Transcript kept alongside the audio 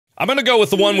I'm gonna go with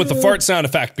the one with the fart sound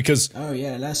effect because. Oh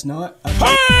yeah, last night.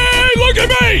 Hey, look at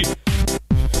me!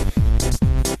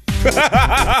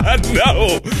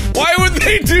 No! Why would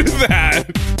they do that?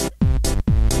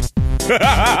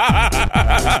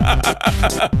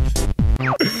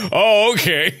 Oh,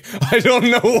 okay. I don't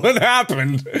know what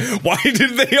happened. Why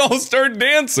did they all start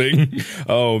dancing?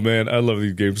 Oh man, I love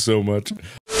these games so much.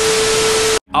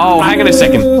 Oh, hang on a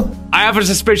second. I have a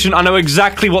suspicion I know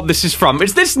exactly what this is from.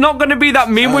 Is this not gonna be that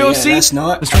meme we all see? Last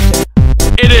night.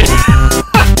 It is.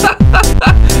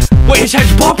 Wait, his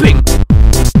head's popping.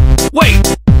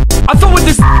 Wait, I thought with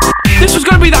this was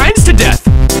gonna be that insta-death.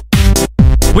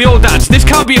 We all dance. This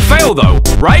can't be a fail though,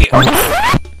 right?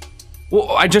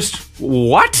 Well,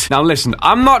 what? Now listen,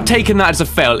 I'm not taking that as a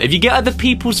fail. If you get other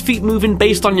people's feet moving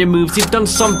based on your moves, you've done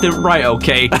something right,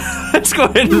 okay? Let's go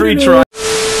ahead and retry.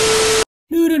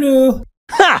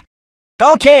 Ha!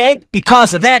 Okay,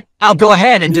 because of that, I'll go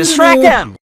ahead and distract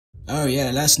them. Oh yeah,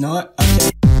 last night.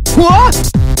 What?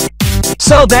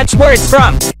 So that's where it's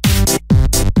from.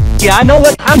 Yeah, I know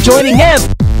what. I'm joining them.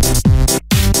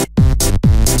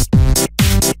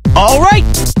 Alright.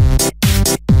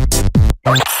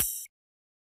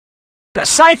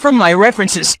 Aside from my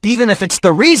references, even if it's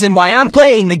the reason why I'm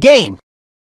playing the game,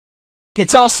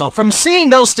 it's also from seeing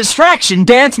those distraction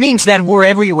dance memes that were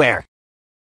everywhere.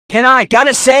 And I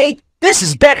gotta say, this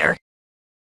is better.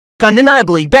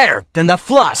 Undeniably better than the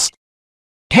floss.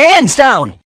 Hands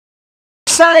down.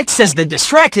 Sonic says the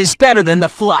distract is better than the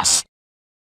floss.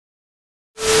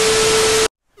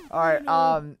 Alright,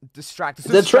 distract.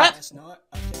 The trap?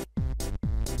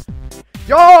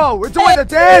 Yo, we're doing the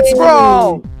dance,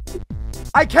 bro!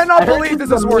 I cannot believe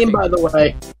this is working. By the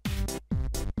way,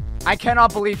 I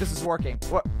cannot believe this is working.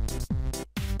 What?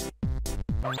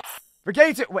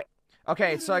 Forget it. Wait.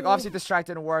 Okay, so like obviously distract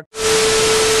didn't work.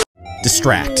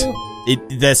 Distract.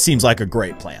 That seems like a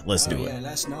great plan. Let's do it.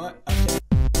 Last night.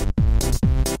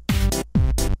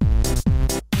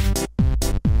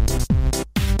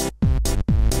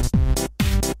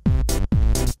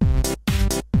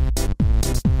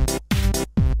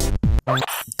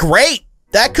 Great!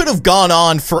 That could have gone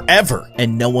on forever,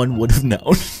 and no one would have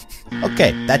known.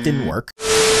 Okay, that didn't work.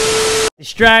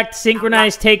 Distract,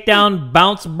 synchronize, takedown,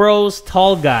 bounce bros,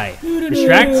 tall guy.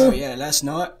 Distract? Oh yeah, last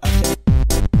night.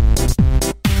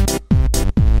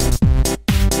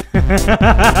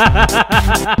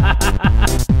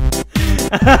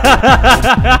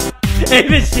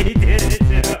 Even she did it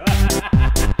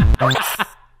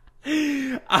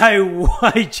too.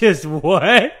 I just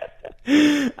what?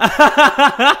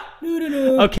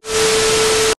 Okay.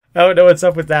 I don't know what's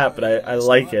up with that, but I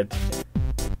like it.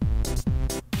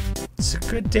 It's a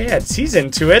good dance. He's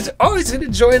into it. Oh, he's gonna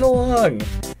join along.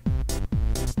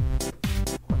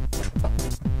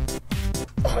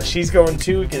 Oh, she's going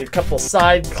too. Get a couple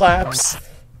side claps.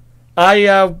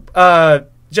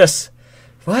 Just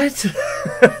what?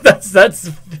 that's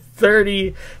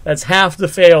 30. That's half the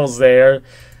fails there.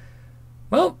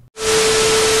 Well.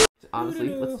 honestly,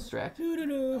 let's distract.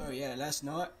 Oh yeah, last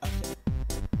night.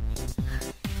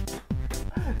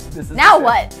 Now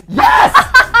what? Yes!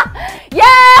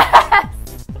 Yes!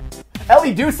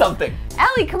 Ellie, do something!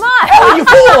 Ellie, come on! Ellie, you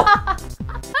fool!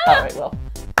 Alright, well.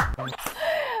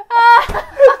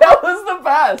 That was the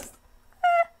best!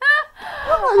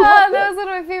 That was one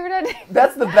of my favorite endings.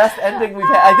 That's the best ending we've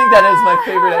had. I think that is my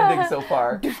favorite ending so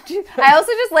far. I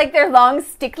also just like their long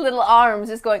stick little arms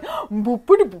just going.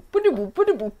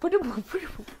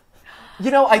 You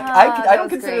know, I don't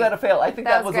consider that a fail. I think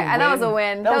that was a win. That was a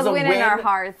win. That was a win in our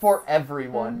hearts. For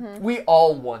everyone. Mm-hmm. We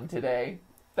all won today.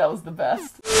 That was the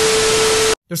best.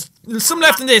 There's some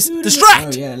left in this.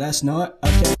 Distract! Oh yeah, last night.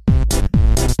 Okay.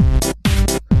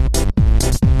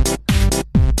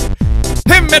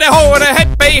 Him and a ho and a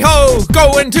head bay ho,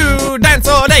 going to dance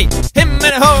all day. Him and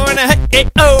a ho and a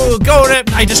head oh, going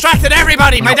to. I distracted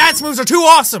everybody. My dance moves are too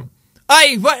awesome.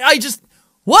 I just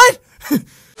what?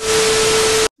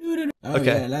 Oh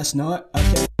okay. yeah, last night.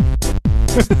 Okay.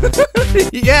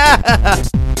 Yeah.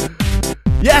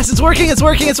 Yes, it's working. It's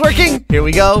working. It's working. Here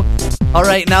we go. All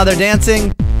right, now they're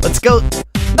dancing. Let's go.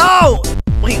 No.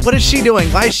 Wait, what is she doing?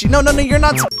 Why is she? No, no, no. You're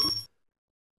not.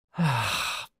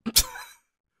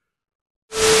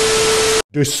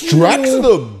 Distract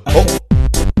them! Oh.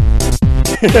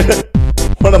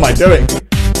 What am I doing?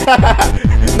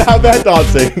 Now they're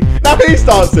dancing. Now he's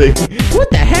dancing. What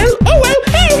the hell? Oh well,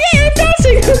 oh yeah, I'm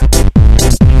dancing!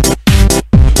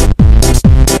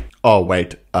 Oh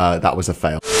wait, that was a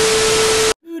fail.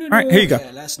 Alright, here you go.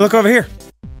 Look over here.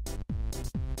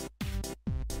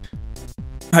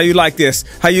 How you like this?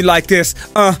 How you like this?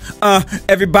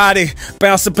 Everybody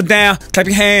bounce up and down, clap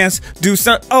your hands, do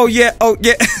something. Oh yeah, oh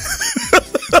yeah.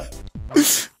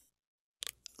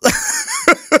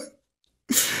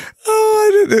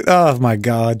 Oh my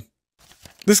god.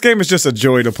 This game is just a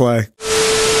joy to play.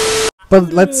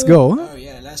 But let's go. Oh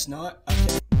yeah, last night.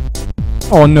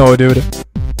 Oh no, dude.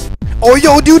 Oh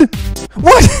yo, dude.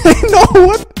 What? No,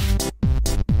 what?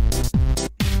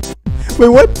 Wait,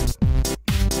 what?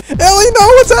 Ellie, no,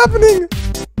 what's happening?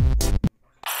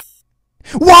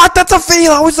 What? That's a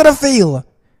fail. How is that a fail?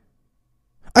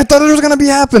 I thought it was gonna be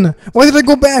happen. Why did I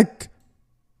go back?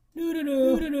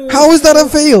 How is that a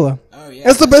fail?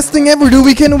 That's the best thing ever, dude.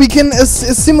 We can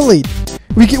assimilate.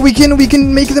 We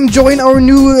can make them join our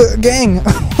new gang.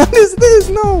 What is this?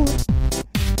 No.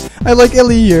 I like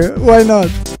Ellie here. Why not?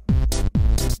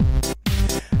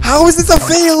 How is this a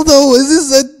fail though? Is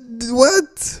this a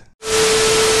what?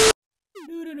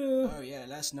 Oh yeah,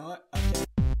 last night.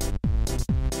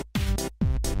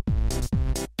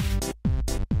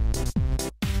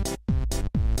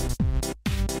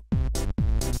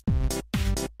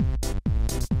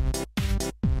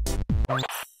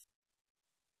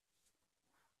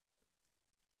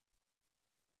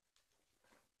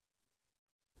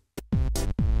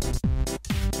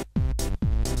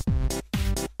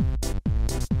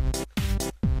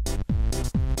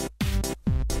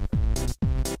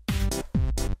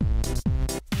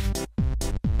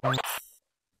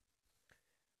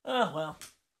 Oh, well.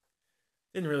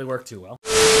 Didn't really work too well.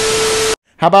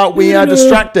 How about we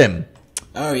distract him?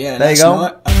 Oh yeah, there you last go.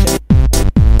 night.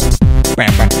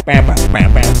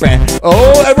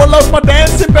 Oh, everyone loves my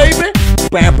dancing, baby.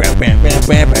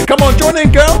 Come on, join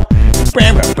in, girl.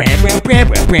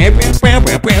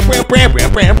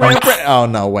 Oh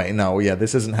no, wait, no, yeah,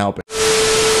 this isn't helping.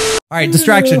 All right,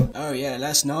 distraction. Oh yeah,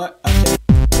 last night.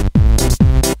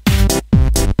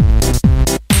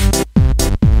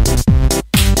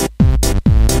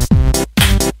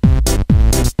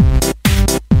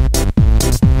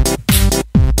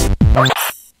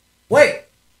 Wait.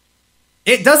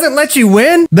 It doesn't let you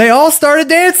win? They all started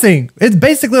dancing. It's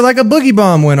basically like a boogie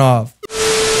bomb went off.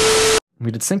 We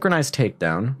did synchronized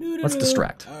takedown. Let's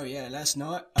distract. Oh yeah, last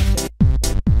night.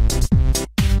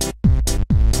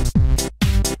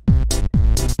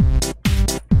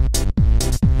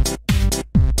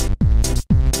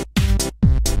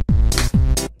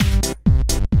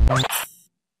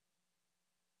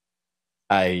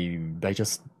 They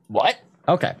just what?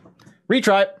 Okay,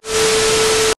 retry.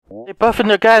 They buffing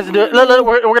their guys. Look,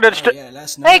 we're gonna.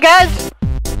 Hey guys,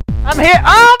 I'm here.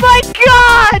 Oh my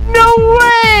God! No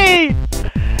way!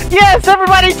 Yes,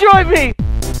 everybody join me.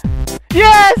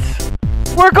 Yes,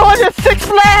 we're going to Six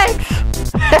Flags.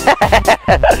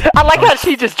 I like how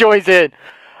she just joins in.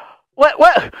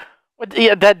 What?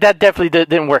 Yeah, that definitely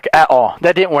didn't work at all.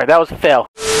 That didn't work. That was a fail.